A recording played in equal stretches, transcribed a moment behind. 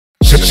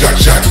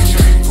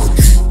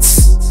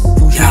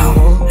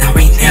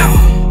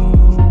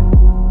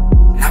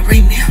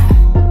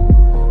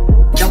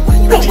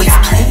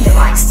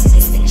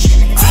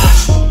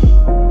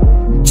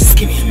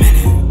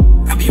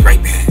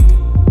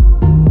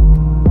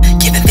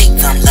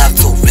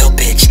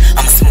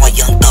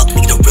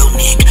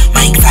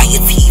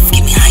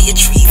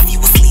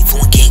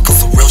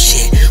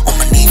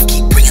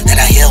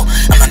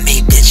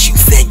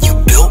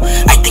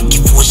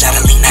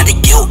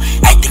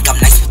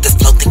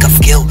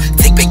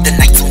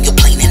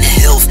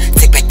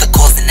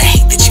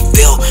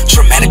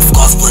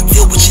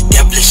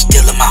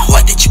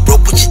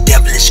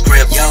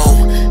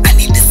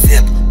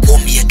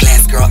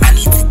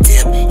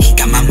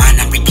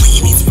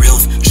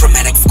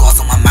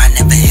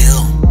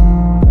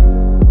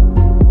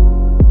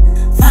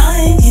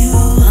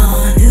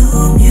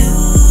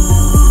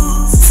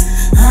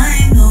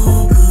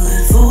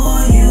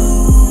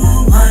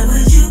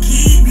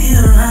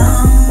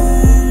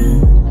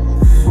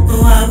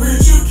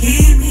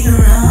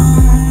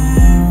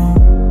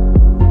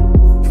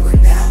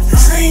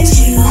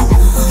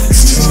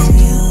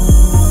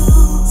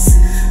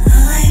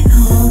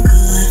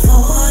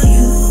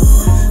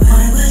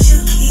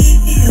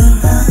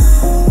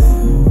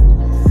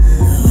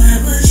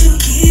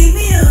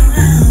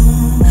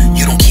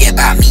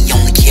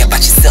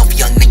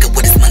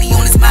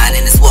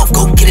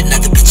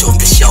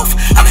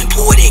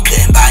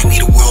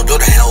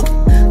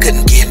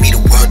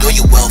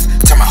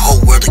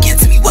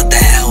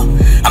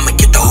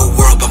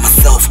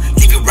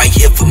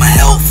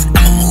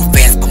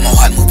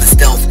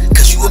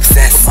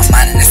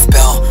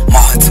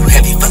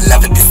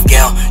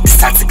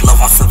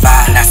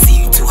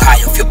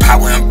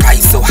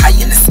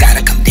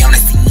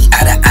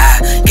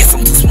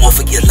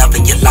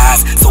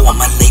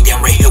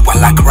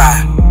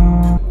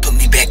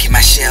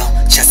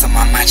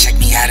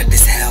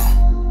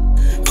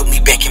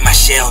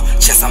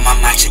Chest on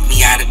my mind, check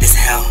me out of this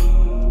hell.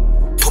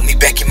 Put me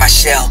back in my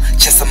shell.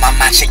 Chest on my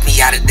mind, check me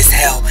out of this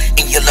hell.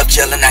 In your love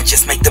jail and I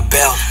just make the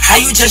bell. How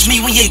you judge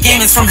me when your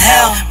game is from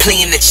hell?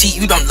 Playing the cheat,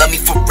 you don't love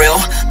me for real.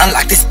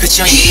 Unlock this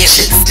bitch on your head,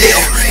 shit still.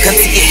 Gun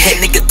to your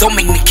head, nigga, don't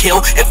make me kill.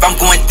 If I'm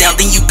going down,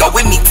 then you go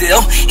with me, deal.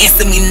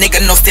 Answer me,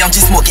 nigga, no sound,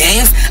 just more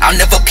games. I'll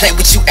never play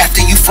with you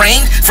after you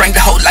framed. Framed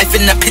the whole life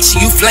in the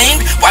picture you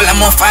flamed. While I'm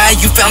on fire,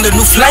 you found a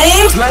new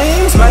flame.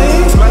 Flame.